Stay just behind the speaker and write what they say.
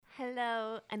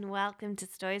and welcome to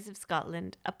Stories of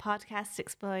Scotland, a podcast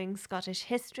exploring Scottish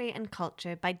history and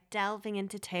culture by delving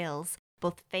into tales,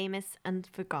 both famous and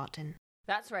forgotten.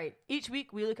 That's right. Each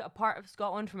week we look at a part of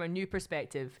Scotland from a new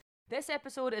perspective. This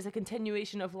episode is a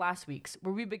continuation of last week's,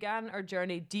 where we began our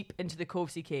journey deep into the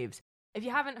Kovesey Caves. If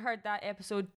you haven't heard that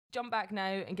episode, jump back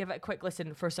now and give it a quick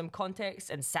listen for some context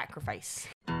and sacrifice.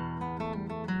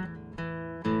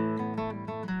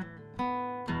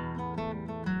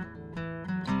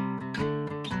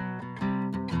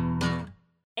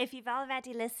 If you've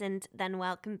already listened, then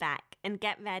welcome back and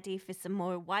get ready for some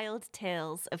more wild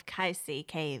tales of Kovesey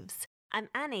Caves. I'm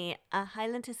Annie, a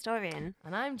Highland historian.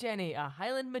 And I'm Jenny, a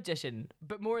Highland magician,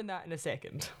 but more on that in a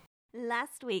second.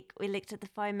 Last week, we looked at the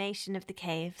formation of the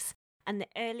caves and the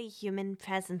early human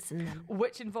presence in them,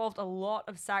 which involved a lot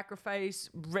of sacrifice,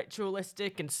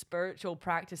 ritualistic and spiritual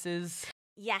practices.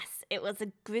 Yes, it was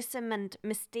a gruesome and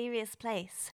mysterious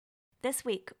place. This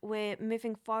week, we're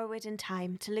moving forward in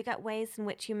time to look at ways in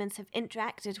which humans have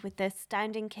interacted with the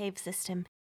astounding cave system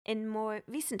in more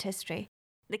recent history.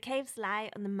 The caves lie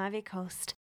on the Moray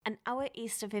coast, an hour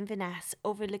east of Inverness,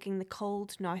 overlooking the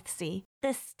cold North Sea.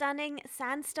 The stunning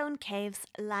sandstone caves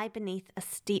lie beneath a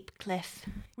steep cliff.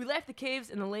 We left the caves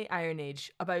in the late Iron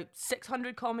Age, about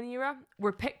 600 Common Era,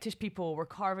 where Pictish people were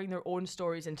carving their own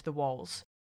stories into the walls.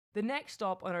 The next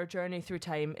stop on our journey through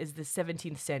time is the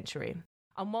 17th century.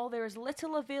 And while there is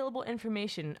little available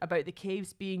information about the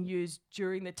caves being used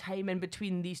during the time in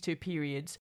between these two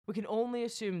periods, we can only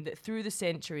assume that through the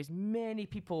centuries, many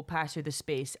people passed through the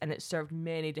space and it served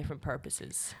many different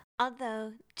purposes.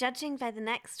 Although, judging by the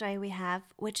next story we have,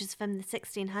 which is from the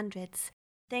 1600s,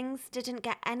 things didn't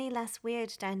get any less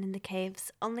weird down in the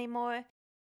caves, only more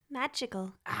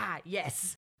magical. Ah,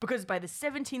 yes, because by the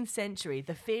 17th century,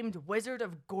 the famed Wizard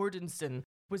of Gordonston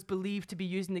was believed to be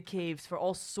using the caves for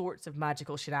all sorts of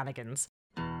magical shenanigans.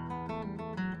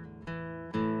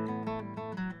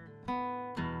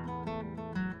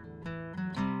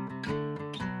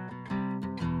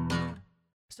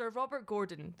 Sir Robert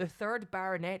Gordon, the 3rd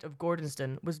Baronet of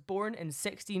Gordonston, was born in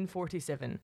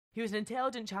 1647. He was an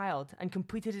intelligent child and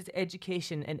completed his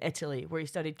education in Italy, where he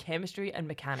studied chemistry and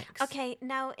mechanics. Okay,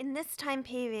 now in this time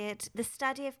period, the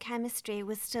study of chemistry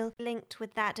was still linked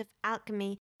with that of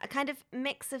alchemy, a kind of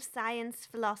mix of science,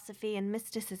 philosophy, and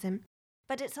mysticism.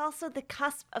 But it's also the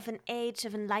cusp of an age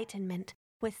of enlightenment,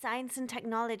 where science and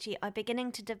technology are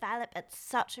beginning to develop at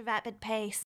such a rapid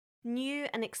pace. New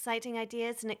and exciting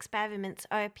ideas and experiments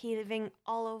are appearing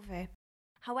all over.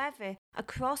 However,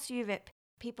 across Europe,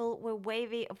 people were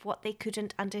wary of what they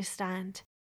couldn't understand.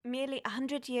 Merely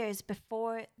 100 years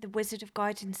before the Wizard of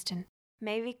Gordonston,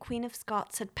 Mary, Queen of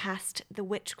Scots, had passed the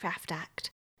Witchcraft Act,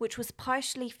 which was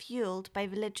partially fueled by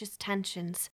religious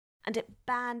tensions, and it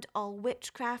banned all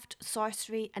witchcraft,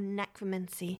 sorcery, and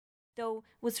necromancy, though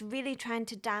was really trying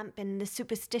to dampen the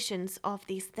superstitions of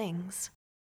these things.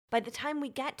 By the time we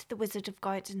get to the Wizard of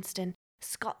Gordonston,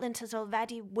 Scotland has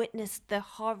already witnessed the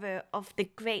horror of the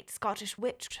great Scottish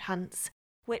witch hunts,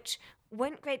 which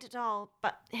weren't great at all,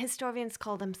 but historians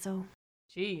call them so.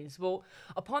 Jeez, well,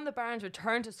 upon the Baron's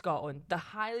return to Scotland, the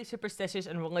highly superstitious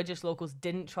and religious locals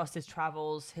didn't trust his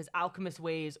travels, his alchemist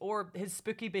ways, or his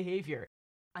spooky behaviour,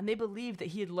 and they believed that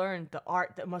he had learned the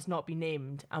art that must not be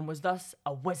named, and was thus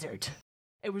a wizard.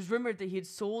 It was rumoured that he had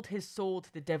sold his soul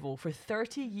to the devil for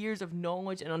 30 years of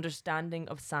knowledge and understanding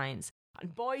of science,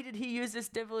 and boy did he use this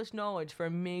devilish knowledge for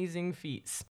amazing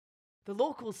feats. The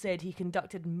locals said he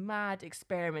conducted mad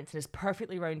experiments in his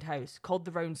perfectly round house, called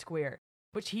the Round Square,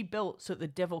 which he built so that the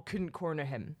devil couldn't corner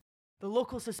him. The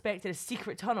locals suspected a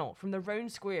secret tunnel from the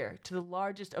Round Square to the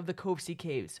largest of the Kovesey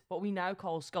Caves, what we now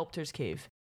call Sculptor's Cave.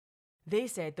 They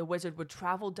said the wizard would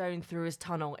travel down through his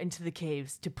tunnel into the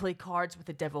caves to play cards with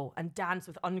the devil and dance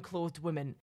with unclothed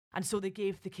women, and so they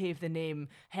gave the cave the name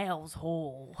Hell's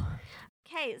Hole.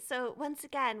 Okay, so once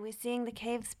again, we're seeing the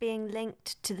caves being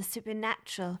linked to the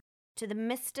supernatural, to the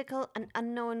mystical and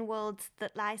unknown worlds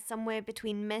that lie somewhere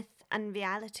between myth and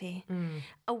reality.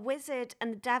 A wizard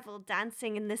and the devil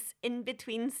dancing in this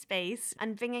in-between space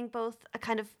and bringing both a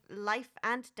kind of life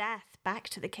and death back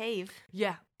to the cave.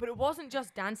 Yeah, but it wasn't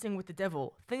just dancing with the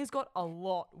devil. Things got a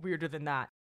lot weirder than that.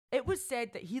 It was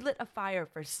said that he lit a fire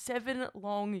for 7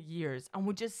 long years and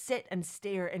would just sit and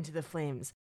stare into the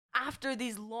flames. After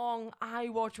these long,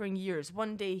 eye-watering years,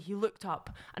 one day he looked up,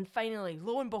 and finally,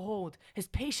 lo and behold, his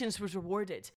patience was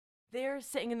rewarded. There,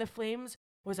 sitting in the flames,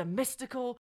 was a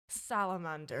mystical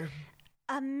salamander.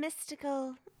 A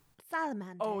mystical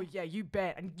salamander? Oh yeah, you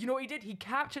bet. And you know what he did? He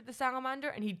captured the salamander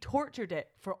and he tortured it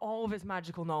for all of his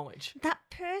magical knowledge. That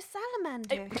poor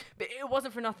salamander. But it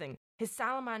wasn't for nothing. his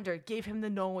salamander gave him the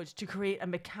knowledge to create a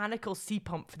mechanical sea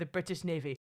pump for the British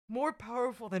Navy, more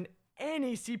powerful than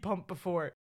any sea pump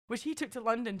before, which he took to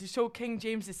London to show King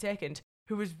James II,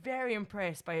 who was very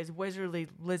impressed by his wizardly,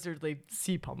 lizardly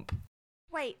sea pump.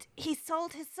 Wait, he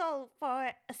sold his soul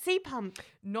for a sea pump?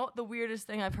 Not the weirdest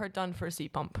thing I've heard done for a sea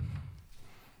pump.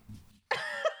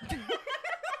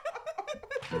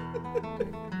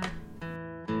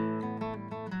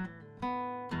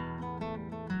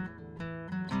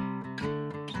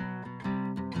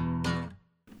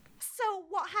 So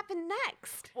what happened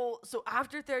next? Well, so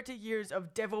after 30 years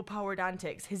of devil-powered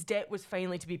antics, his debt was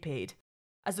finally to be paid.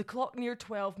 As the clock neared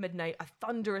 12 midnight, a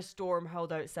thunderous storm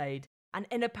howled outside, and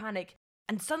in a panic,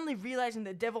 and suddenly realising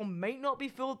the devil might not be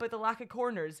fooled by the lack of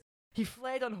corners, he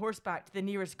fled on horseback to the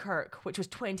nearest kirk, which was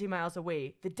 20 miles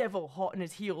away, the devil hot on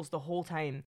his heels the whole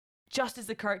time. Just as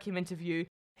the kirk came into view,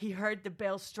 he heard the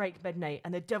bell strike midnight,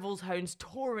 and the devil's hounds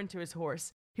tore into his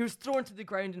horse. He was thrown to the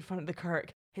ground in front of the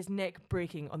kirk, his neck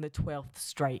breaking on the 12th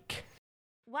strike.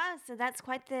 Wow, so that's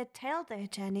quite the tale there,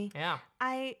 Jenny. Yeah.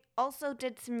 I also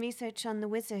did some research on the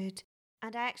wizard,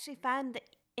 and I actually found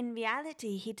that in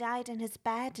reality he died in his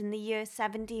bed in the year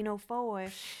 1704,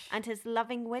 and his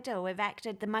loving widow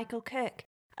erected the Michael Kirk,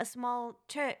 a small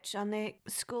church on the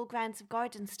school grounds of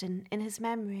Gordonston, in his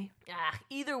memory.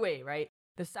 Either way, right?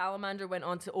 The salamander went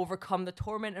on to overcome the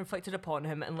torment inflicted upon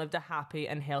him and lived a happy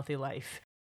and healthy life.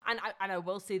 And I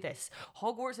will say this,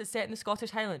 Hogwarts is set in the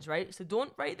Scottish Highlands, right? So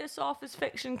don't write this off as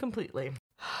fiction completely.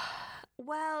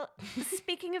 Well,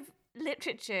 speaking of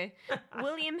literature,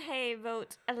 William Hay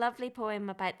wrote a lovely poem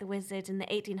about the wizard in the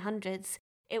 1800s.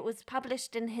 It was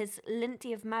published in his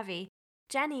Linty of Murray.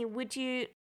 Jenny, would you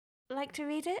like to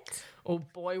read it? Oh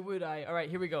boy, would I. All right,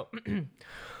 here we go.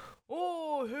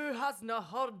 Oh, who hasna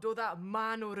heard o' that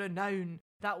man o' renown,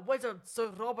 that wizard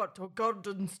Sir Robert o'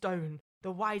 Gordonstown,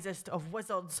 the wisest of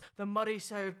wizards, the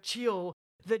Murrayshire chiel,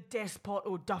 the despot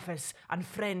o' Duffus, and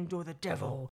friend o' the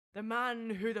devil, the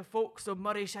man who the folks o'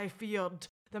 Murrayshire feared,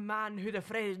 the man who the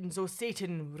friends o'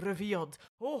 Satan revered.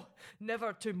 Oh,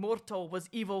 never to mortal was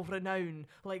evil renown,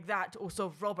 like that o' Sir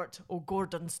Robert o'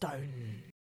 Gordonstown.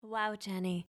 Wow,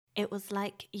 Jenny. It was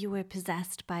like you were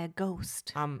possessed by a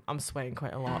ghost. I'm sweating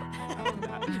quite a lot.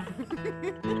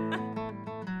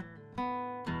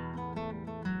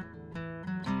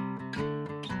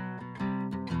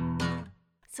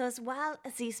 So as well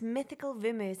as these mythical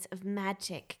rumours of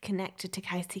magic connected to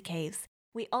Cowsey Caves,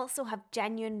 we also have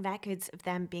genuine records of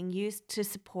them being used to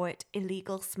support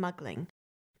illegal smuggling.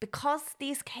 Because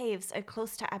these caves are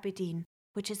close to Aberdeen,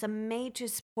 which is a major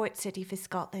port city for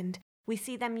Scotland, we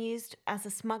see them used as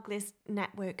a smugglers'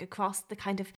 network across the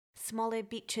kind of smaller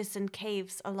beaches and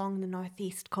caves along the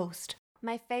northeast coast.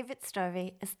 My favourite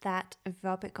story is that of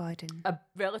Robert Gordon. A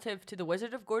relative to the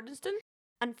Wizard of Gordonston?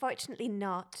 Unfortunately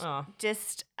not,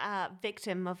 just a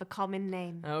victim of a common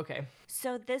name. Okay.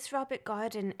 So this Robert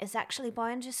Gordon is actually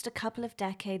born just a couple of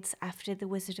decades after the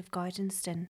Wizard of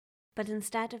Gordonston. But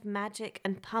instead of magic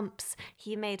and pumps,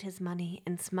 he made his money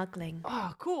in smuggling.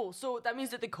 Oh, cool. So that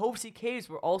means that the Covesea Caves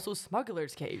were also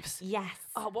smugglers' caves. Yes.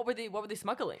 What were they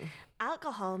smuggling?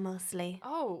 Alcohol mostly.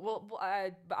 Oh, well,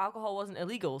 but alcohol wasn't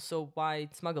illegal, so why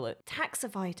smuggle it? Tax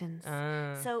avoidance.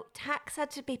 So tax had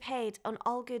to be paid on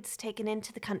all goods taken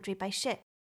into the country by ship.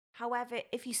 However,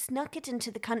 if you snuck it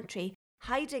into the country,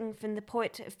 hiding from the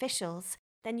port officials,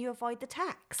 then you avoid the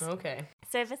tax. Okay.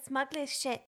 So if a smuggler's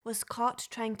ship was caught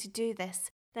trying to do this,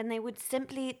 then they would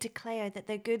simply declare that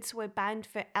their goods were bound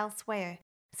for elsewhere.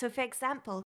 So for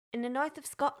example, in the north of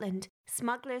Scotland,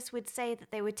 smugglers would say that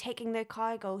they were taking their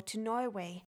cargo to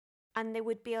Norway, and they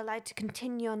would be allowed to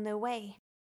continue on their way.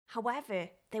 However,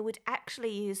 they would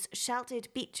actually use sheltered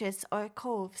beaches or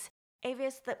coves,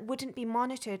 areas that wouldn't be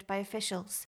monitored by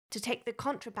officials, to take the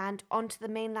contraband onto the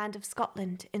mainland of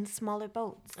Scotland in smaller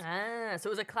boats. So it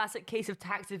was a classic case of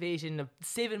tax evasion, of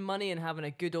saving money and having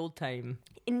a good old time.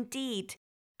 Indeed.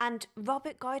 And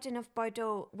Robert Gordon of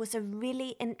Bordeaux was a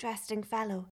really interesting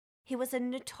fellow. He was a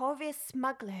notorious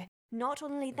smuggler. Not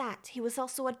only that, he was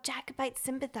also a Jacobite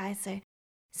sympathiser.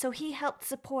 So he helped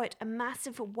support a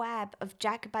massive web of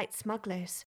Jacobite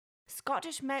smugglers.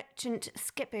 Scottish merchant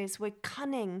skippers were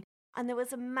cunning, and there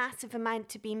was a massive amount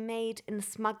to be made in the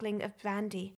smuggling of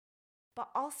brandy. But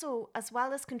also, as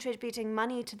well as contributing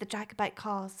money to the Jacobite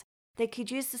cause, they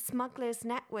could use the smugglers'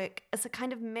 network as a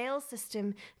kind of mail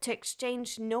system to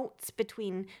exchange notes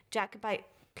between Jacobite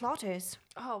plotters.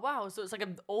 Oh, wow. So it's like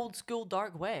an old school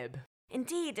dark web.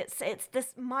 Indeed, it's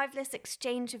this marvellous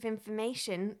exchange of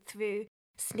information through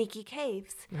sneaky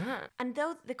caves. And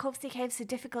though the Covesea Caves are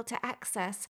difficult to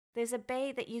access, there's a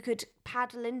bay that you could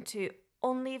paddle into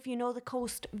only if you know the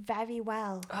coast very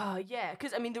well. Yeah,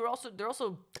 because I mean they're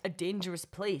also a dangerous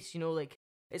place, like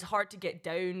it's hard to get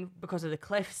down because of the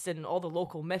cliffs and all the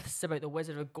local myths about the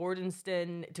Wizard of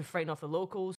Gordonston to frighten off the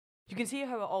locals. You can see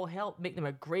how it all helped make them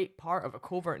a great part of a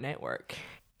covert network.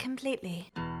 Completely.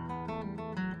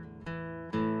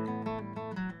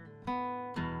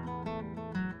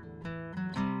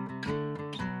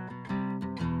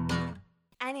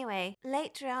 Anyway,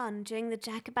 later on, during the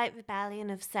Jacobite Rebellion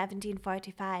of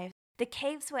 1745, the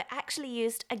caves were actually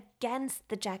used against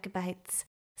the Jacobites.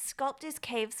 Sculptors'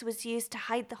 Caves was used to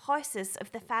hide the horses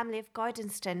of the family of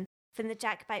Gordonston from the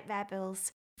Jacobite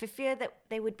rebels, for fear that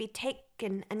they would be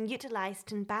taken and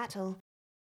utilised in battle.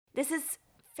 This is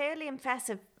fairly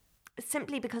impressive,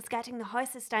 simply because getting the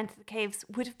horses down to the caves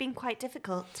would have been quite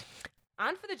difficult.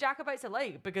 And for the Jacobites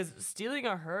alike, because stealing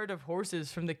a herd of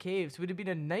horses from the caves would have been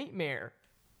a nightmare.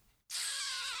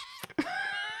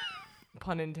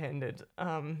 Pun intended.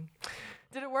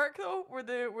 Did it work though? Were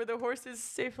the horses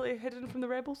safely hidden from the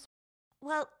rebels?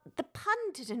 Well, the pun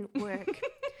didn't work,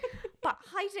 but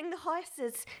hiding the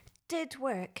horses did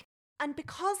work. And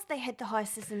because they hid the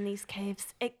horses in these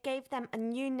caves, it gave them a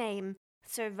new name,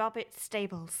 Sir Robert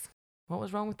Stables. What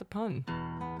was wrong with the pun?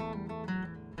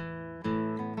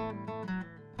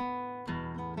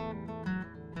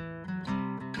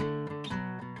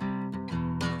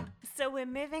 So we're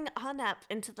moving on up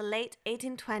into the late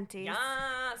 1820s. Yes,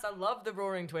 I love the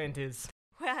Roaring Twenties.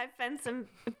 Where I found some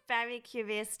very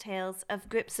curious tales of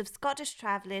groups of Scottish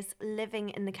travellers living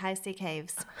in the Cowsey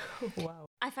Caves. Wow.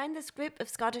 I found this group of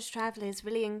Scottish travellers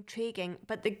really intriguing,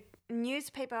 but the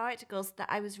newspaper articles that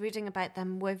I was reading about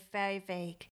them were very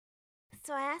vague.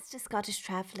 So I asked a Scottish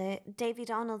traveller, Davy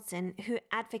Donaldson, who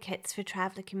advocates for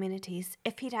traveller communities,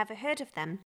 if he'd ever heard of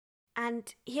them.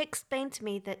 And he explained to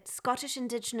me that Scottish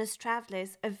Indigenous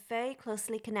travellers are very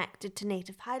closely connected to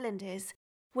native Highlanders,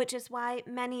 which is why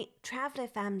many traveller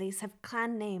families have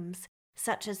clan names,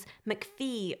 such as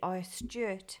McPhee or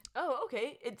Stewart. Oh,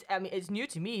 okay. It's new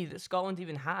to me that Scotland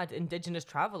even had Indigenous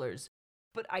travellers.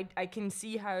 But I can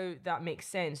see how that makes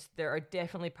sense. There are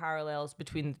definitely parallels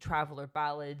between the traveller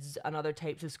ballads and other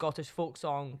types of Scottish folk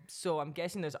song, so I'm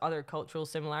guessing there's other cultural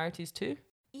similarities too?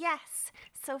 Yes.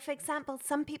 So, for example,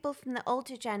 some people from the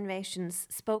older generations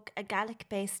spoke a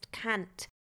Gaelic-based cant.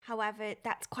 However,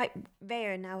 that's quite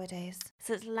rare nowadays.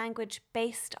 So it's a language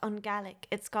based on Gaelic.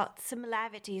 It's got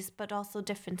similarities but also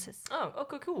differences. Oh,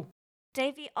 okay, cool.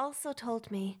 Davy also told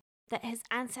me that his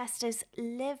ancestors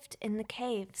lived in the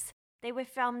caves. They were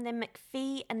from the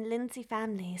McPhee and Lindsay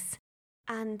families.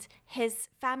 And his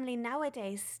family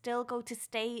nowadays still go to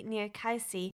stay near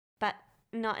Cowsey, but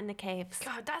not in the caves.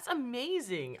 God, that's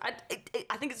amazing. I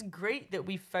think it's great that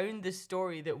we found this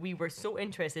story that we were so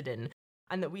interested in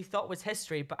and that we thought was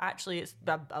history, but actually it's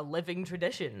a living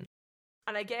tradition.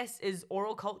 And I guess, is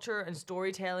oral culture and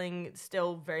storytelling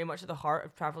still very much at the heart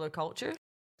of traveller culture?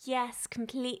 Yes,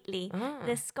 completely.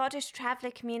 The Scottish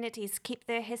traveller communities keep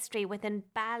their history within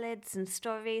ballads and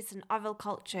stories and oral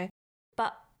culture.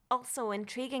 But also,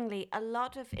 intriguingly, a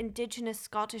lot of Indigenous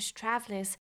Scottish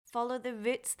travellers follow the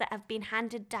routes that have been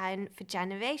handed down for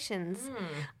generations.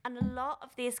 And a lot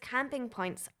of these camping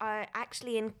points are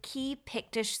actually in key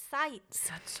Pictish sites.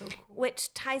 That's so cool.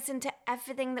 Which ties into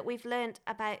everything that we've learnt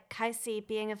about Cowsey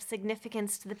being of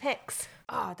significance to the Picts.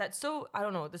 That's so, I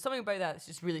don't know, there's something about that that's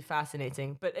just really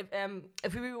fascinating. But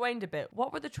if we rewind a bit,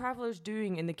 what were the travellers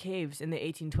doing in the caves in the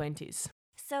 1820s?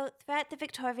 So, throughout the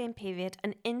Victorian period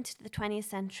and into the 20th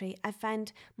century, I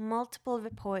found multiple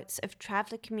reports of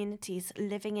traveller communities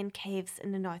living in caves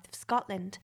in the north of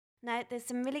Scotland. Now, there's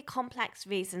some really complex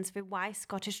reasons for why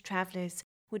Scottish travellers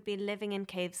would be living in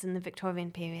caves in the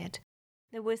Victorian period.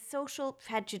 There were social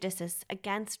prejudices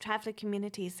against traveller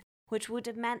communities, which would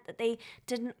have meant that they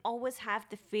didn't always have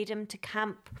the freedom to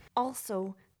camp.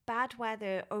 Also, bad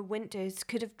weather or winters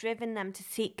could have driven them to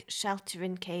seek shelter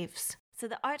in caves. So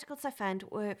the articles I found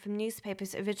were from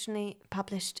newspapers originally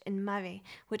published in Moray,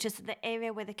 which is the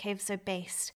area where the caves are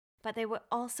based, but they were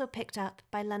also picked up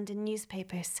by London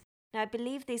newspapers. Now, I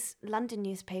believe these London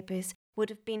newspapers would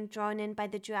have been drawn in by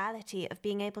the duality of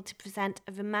being able to present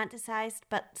a romanticised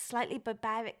but slightly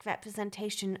barbaric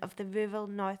representation of the rural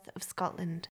north of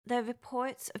Scotland. There are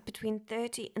reports of between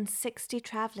 30 and 60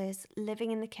 travellers living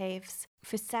in the caves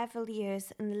for several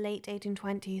years in the late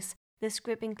 1820s, this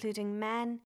group including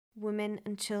men, women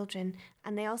and children,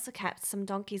 and they also kept some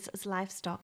donkeys as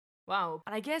livestock. Wow.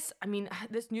 And I guess,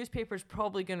 this newspaper is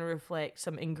probably going to reflect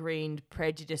some ingrained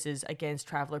prejudices against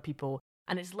traveller people,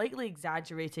 and it's likely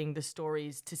exaggerating the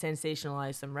stories to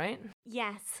sensationalise them, right?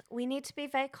 Yes, we need to be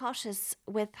very cautious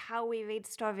with how we read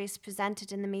stories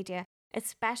presented in the media,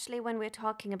 especially when we're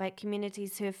talking about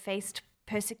communities who have faced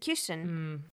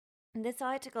persecution. This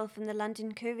article from the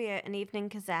London Courier and Evening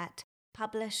Gazette,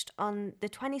 published on the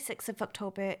 26th of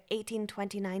October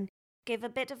 1829, gave a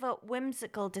bit of a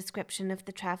whimsical description of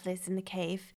the travellers in the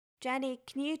cave. Jenny,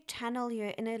 can you channel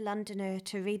your inner Londoner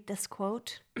to read this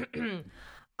quote?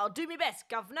 I'll do my best,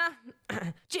 Governor.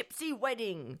 Gypsy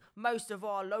wedding. Most of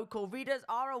our local readers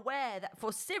are aware that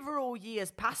for several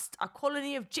years past, a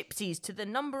colony of gypsies to the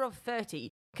number of 30,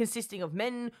 consisting of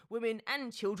men, women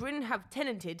and children, have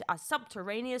tenanted a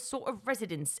subterraneous sort of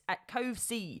residence at Cove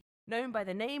C, known by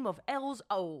the name of Ell's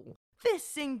Ole. This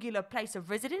singular place of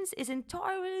residence is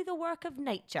entirely the work of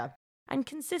nature, and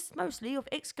consists mostly of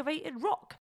excavated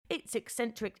rock. Its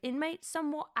eccentric inmates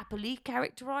somewhat aptly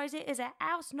characterise it as a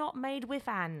house not made with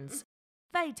hands.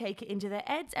 They take it into their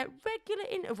heads at regular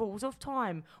intervals of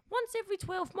time, once every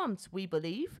 12 months, we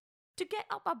believe, to get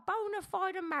up a bona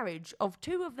fide marriage of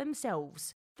two of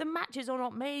themselves. The matches are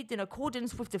not made in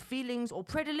accordance with the feelings or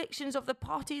predilections of the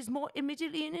parties more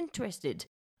immediately interested,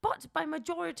 but by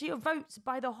majority of votes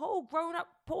by the whole grown-up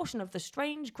portion of the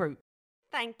strange group.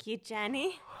 Thank you,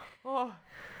 Jenny. Oh,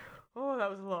 that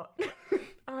was a lot.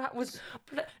 That was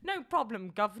no problem,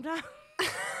 Governor.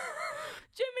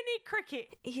 Jiminy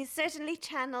Cricket. You certainly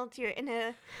channeled your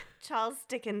inner Charles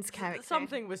Dickens character.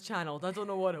 Something was channeled. I don't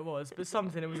know what it was, but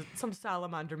something. It was some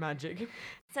salamander magic.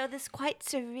 So this quite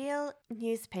surreal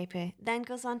newspaper then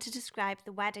goes on to describe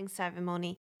the wedding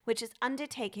ceremony, which is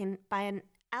undertaken by an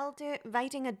elder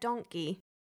riding a donkey.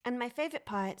 And my favourite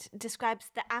part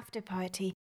describes the after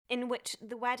party, in which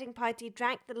the wedding party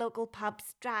drank the local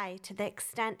pubs dry to the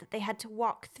extent that they had to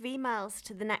walk 3 miles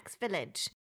to the next village.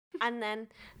 And then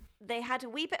they had a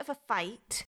wee bit of a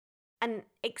fight, an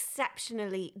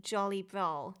exceptionally jolly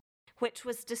brawl, which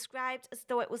was described as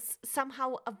though it was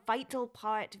somehow a vital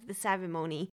part of the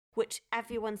ceremony, which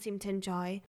everyone seemed to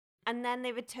enjoy. And then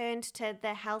they returned to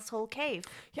the Hell's Hole cave.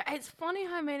 Yeah, it's funny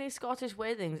how many Scottish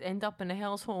weddings end up in a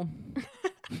Hell's Hole.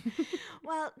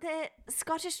 Well, the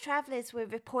Scottish travellers were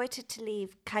reported to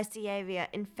leave Cowsey area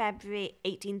in February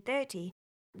 1830.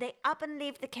 They up and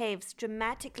leave the caves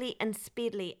dramatically and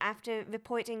speedily after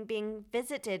reporting being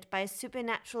visited by a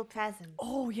supernatural presence.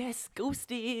 Oh, yes,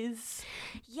 ghosties.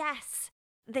 Yes,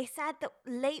 they said that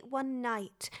late one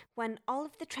night, when all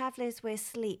of the travellers were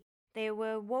asleep, they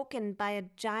were woken by a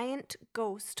giant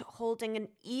ghost holding an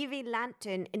eerie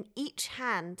lantern in each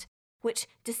hand, which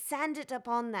descended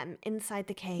upon them inside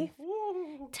the cave.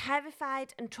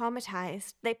 Terrified and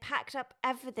traumatized, they packed up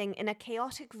everything in a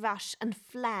chaotic rush and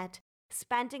fled,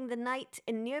 spending the night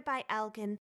in nearby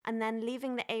Elgin and then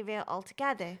leaving the area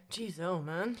altogether. Jeez, oh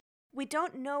man. We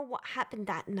don't know what happened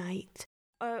that night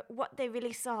or what they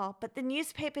really saw, but the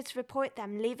newspapers report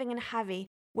them leaving in a hurry,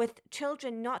 with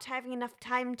children not having enough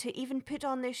time to even put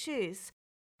on their shoes.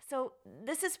 So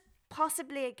this is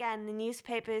possibly again the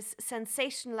newspapers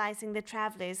sensationalizing the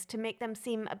travellers to make them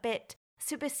seem a bit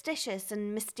superstitious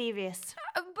and mysterious.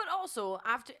 But also,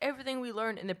 after everything we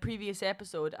learned in the previous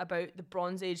episode about the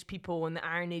Bronze Age people and the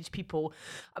Iron Age people,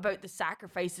 about the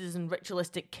sacrifices and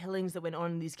ritualistic killings that went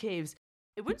on in these caves,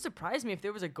 it wouldn't surprise me if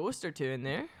there was a ghost or two in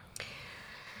there.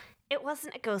 It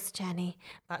wasn't a ghost, Jenny.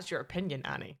 That's your opinion,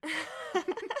 Annie.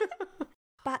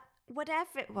 But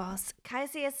whatever it was,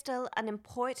 Cowsey is still an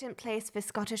important place for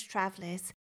Scottish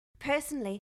travellers.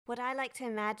 Personally, what I like to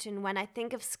imagine when I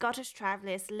think of Scottish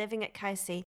travellers living at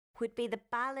Cowsey would be the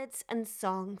ballads and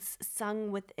songs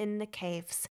sung within the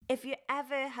caves. If you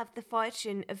ever have the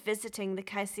fortune of visiting the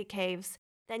Cowsey Caves,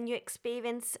 then you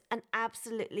experience an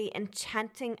absolutely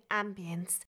enchanting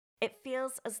ambience. It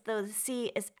feels as though the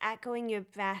sea is echoing your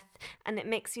breath, and it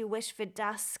makes you wish for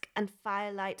dusk and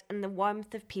firelight and the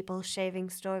warmth of people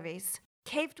sharing stories.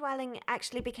 Cave dwelling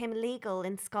actually became legal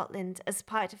in Scotland as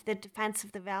part of the Defence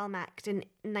of the Realm Act in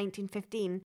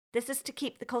 1915. This is to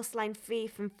keep the coastline free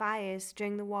from fires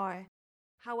during the war.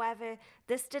 However,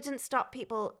 this didn't stop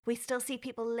people. We still see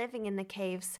people living in the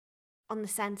caves on the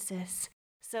census.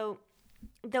 So,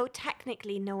 though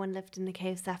technically no one lived in the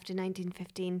caves after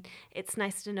 1915, it's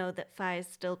nice to know that fires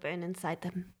still burn inside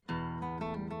them.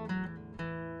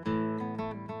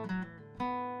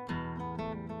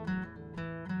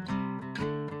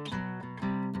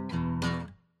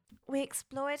 We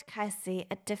explored Cowsey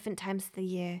at different times of the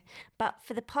year, but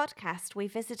for the podcast we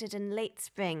visited in late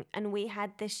spring and we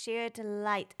had the sheer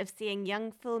delight of seeing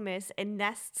young fulmars in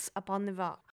nests upon the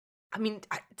rock. I mean,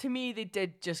 to me, they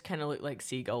did just kind of look like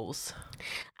seagulls.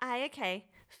 Aye, okay.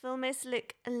 Fulmars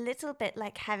look a little bit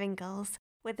like herring gulls,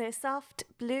 with their soft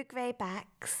blue-grey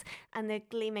backs and their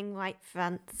gleaming white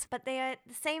fronts. But they are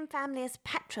the same family as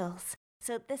petrels,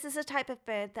 so this is a type of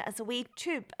bird that has a wee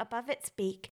tube above its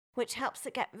beak, which helps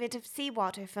it get rid of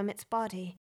seawater from its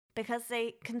body because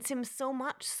they consume so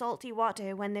much salty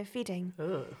water when they're feeding.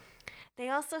 Ugh. They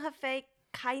also have very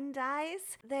kind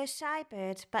eyes. They're a shy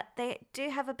bird, but they do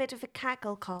have a bit of a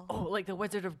cackle call. Oh, like the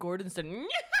Wizard of Gordonston.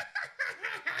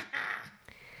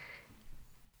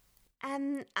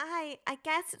 I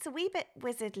guess it's a wee bit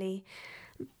wizardly,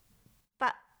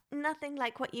 but nothing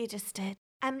like what you just did.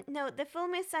 No, the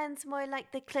fulmar sounds more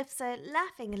like the cliffs are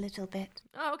laughing a little bit.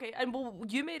 Oh, okay. And well,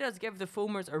 you made us give the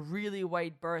fulmars a really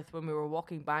wide berth when we were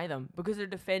walking by them because their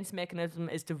defense mechanism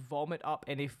is to vomit up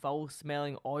any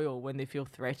foul-smelling oil when they feel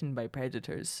threatened by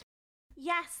predators.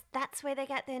 Yes, that's where they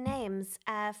get their names.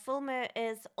 Fulmar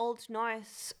is Old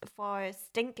Norse for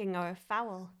stinking or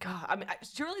foul. God, I mean,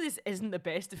 surely this isn't the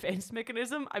best defense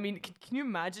mechanism. I mean, can you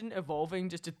imagine evolving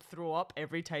just to throw up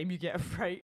every time you get a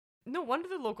fright? No wonder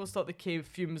the locals thought the cave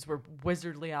fumes were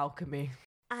wizardly alchemy.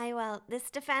 Well, this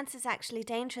defense is actually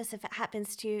dangerous if it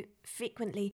happens to you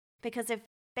frequently, because if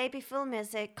baby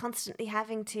fulmars are constantly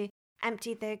having to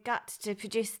empty their gut to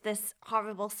produce this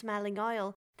horrible smelling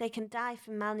oil, they can die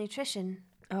from malnutrition.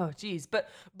 Oh, geez. But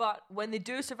when they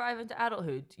do survive into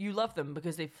adulthood, you love them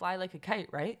because they fly like a kite,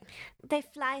 right? They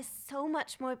fly so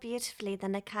much more beautifully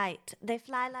than a kite. They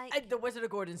fly like... The Wizard of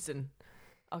Gordonston.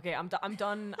 Okay, I'm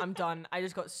done. I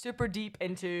just got super deep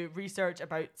into research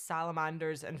about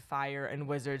salamanders and fire and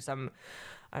wizards.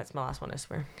 That's my last one, I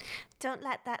swear. Don't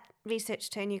let that research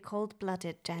turn you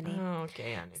cold-blooded, Jenny. Oh,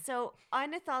 okay, Annie. So,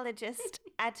 ornithologist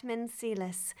Edmund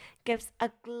Sealis gives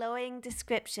a glowing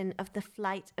description of the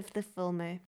flight of the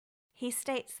fulmar. He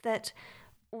states that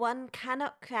one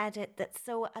cannot credit that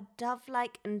so a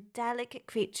dove-like and delicate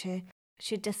creature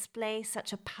should display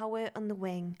such a power on the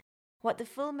wing. What the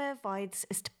fulmar avoids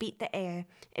is to beat the air.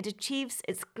 It achieves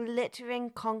its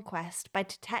glittering conquest by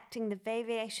detecting the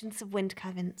variations of wind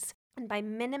currents and by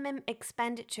minimum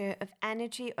expenditure of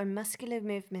energy or muscular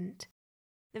movement.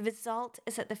 The result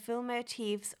is that the fulmar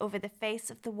achieves over the face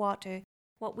of the water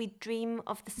what we dream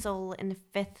of the soul in the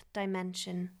fifth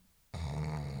dimension.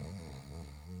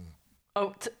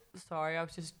 Oh, sorry, I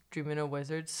was just dreaming of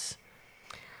wizards.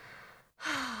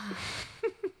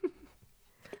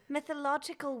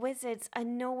 Mythological wizards are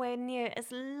nowhere near as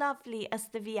lovely as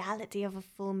the reality of a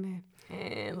fulmar.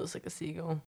 It looks like a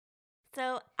seagull.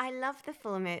 So I love the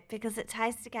fulmar because it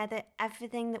ties together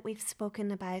everything that we've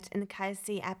spoken about in the Cow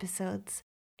Sea episodes.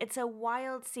 It's a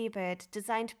wild seabird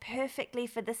designed perfectly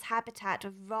for this habitat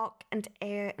of rock and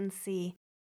air and sea.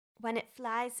 When it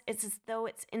flies, it's as though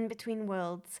it's in between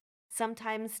worlds,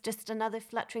 sometimes just another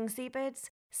fluttering seabird,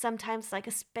 sometimes like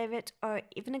a spirit or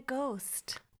even a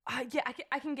ghost. Yeah,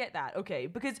 I can get that, okay,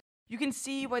 because you can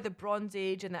see why the Bronze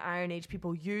Age and the Iron Age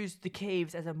people used the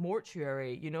caves as a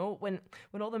mortuary, you know? When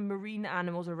all the marine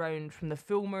animals around, from the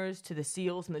fulmars to the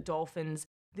seals and the dolphins,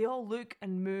 they all look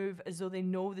and move as though they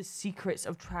know the secrets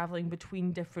of travelling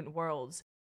between different worlds.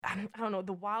 I don't know,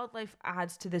 the wildlife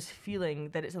adds to this feeling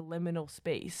that it's a liminal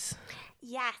space.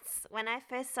 Yes, when I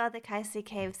first saw the Cow Sea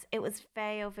caves, it was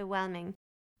very overwhelming.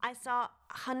 I saw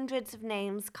hundreds of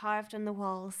names carved on the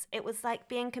walls. It was like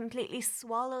being completely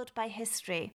swallowed by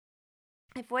history.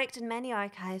 I've worked in many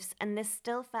archives, and this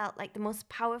still felt like the most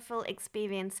powerful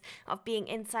experience of being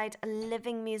inside a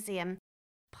living museum,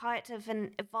 part of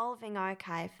an evolving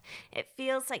archive. It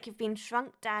feels like you've been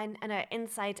shrunk down and are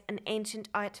inside an ancient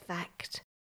artifact.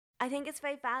 I think it's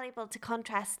very valuable to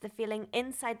contrast the feeling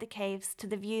inside the caves to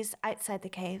the views outside the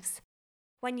caves.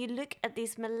 When you look at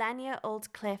these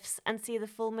millennia-old cliffs and see the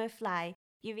fulmar fly,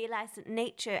 you realise that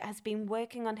nature has been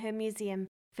working on her museum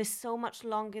for so much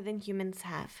longer than humans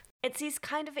have. It's these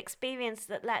kind of experience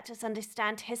that let us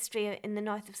understand history in the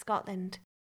north of Scotland.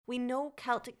 We know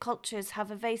Celtic cultures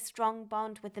have a very strong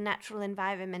bond with the natural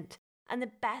environment, and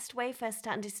the best way for us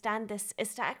to understand this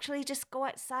is to actually just go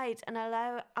outside and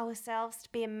allow ourselves to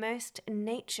be immersed in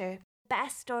nature.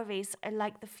 Best stories are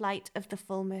like the flight of the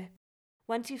fulmar.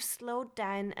 Once you've slowed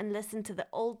down and listened to the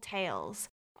old tales,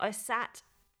 or sat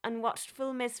and watched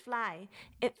fulmars fly,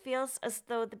 it feels as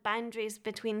though the boundaries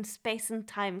between space and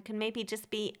time can maybe just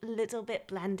be a little bit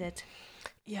blended.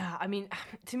 Yeah, I mean,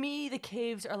 to me, the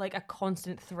caves are like a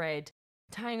constant thread,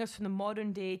 tying us from the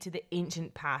modern day to the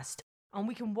ancient past. And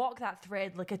we can walk that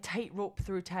thread like a tightrope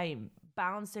through time,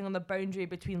 balancing on the boundary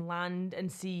between land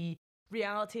and sea,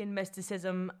 reality and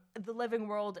mysticism, the living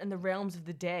world and the realms of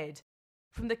the dead.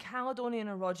 From the Caledonian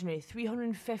orogeny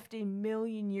 350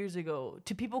 million years ago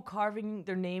to people carving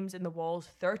their names in the walls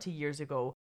 30 years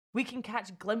ago, we can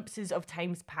catch glimpses of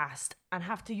times past and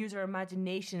have to use our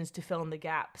imaginations to fill in the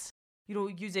gaps. You know,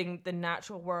 using the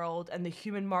natural world and the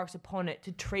human marks upon it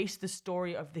to trace the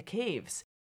story of the caves.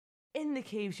 In the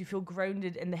caves, you feel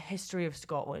grounded in the history of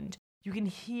Scotland. You can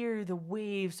hear the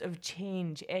waves of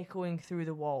change echoing through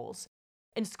the walls.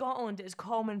 In Scotland, it is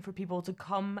common for people to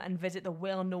come and visit the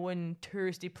well-known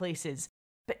touristy places.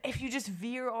 But if you just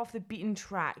veer off the beaten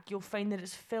track, you'll find that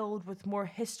it's filled with more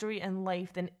history and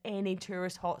life than any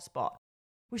tourist hotspot.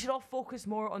 We should all focus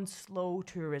more on slow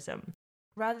tourism.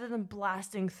 Rather than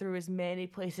blasting through as many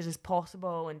places as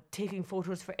possible and taking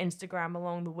photos for Instagram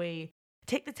along the way,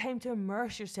 take the time to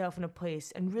immerse yourself in a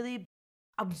place and really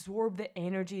absorb the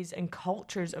energies and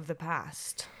cultures of the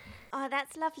past. Oh,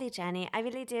 that's lovely, Jenny. I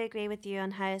really do agree with you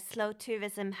on how slow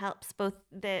tourism helps both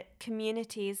the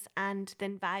communities and the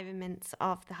environments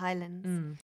of the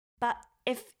Highlands. But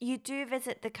if you do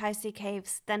visit the Cowsey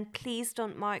Caves, then please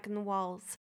don't mark on the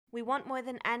walls. We want more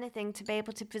than anything to be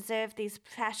able to preserve these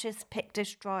precious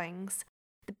Pictish drawings.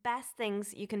 The best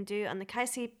things you can do on the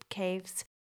Cowsey Caves,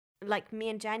 like me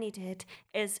and Jenny did,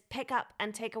 is pick up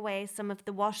and take away some of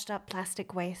the washed up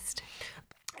plastic waste.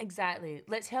 Exactly.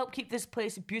 Let's help keep this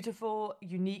place beautiful,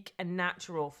 unique, and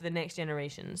natural for the next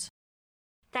generations.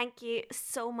 Thank you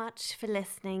so much for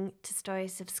listening to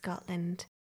Stories of Scotland.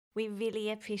 We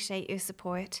really appreciate your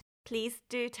support. Please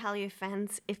do tell your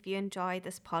friends if you enjoy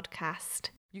this podcast.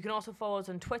 You can also follow us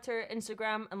on Twitter,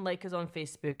 Instagram, and like us on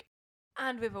Facebook.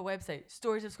 And we have a website,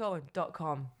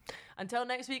 storiesofscotland.com. Until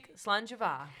next week, Slán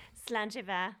Siva. Slán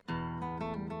Siva.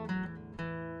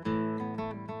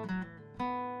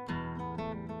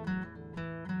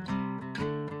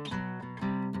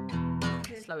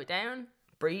 Slow it down,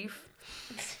 breathe.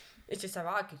 It's just how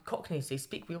I get Cockneys, they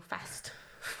speak real fast.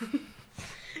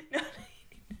 No,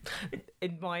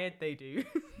 in my head they do.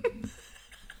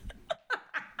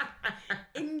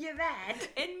 In your head?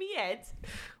 In me head.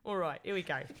 Alright, here we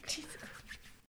go.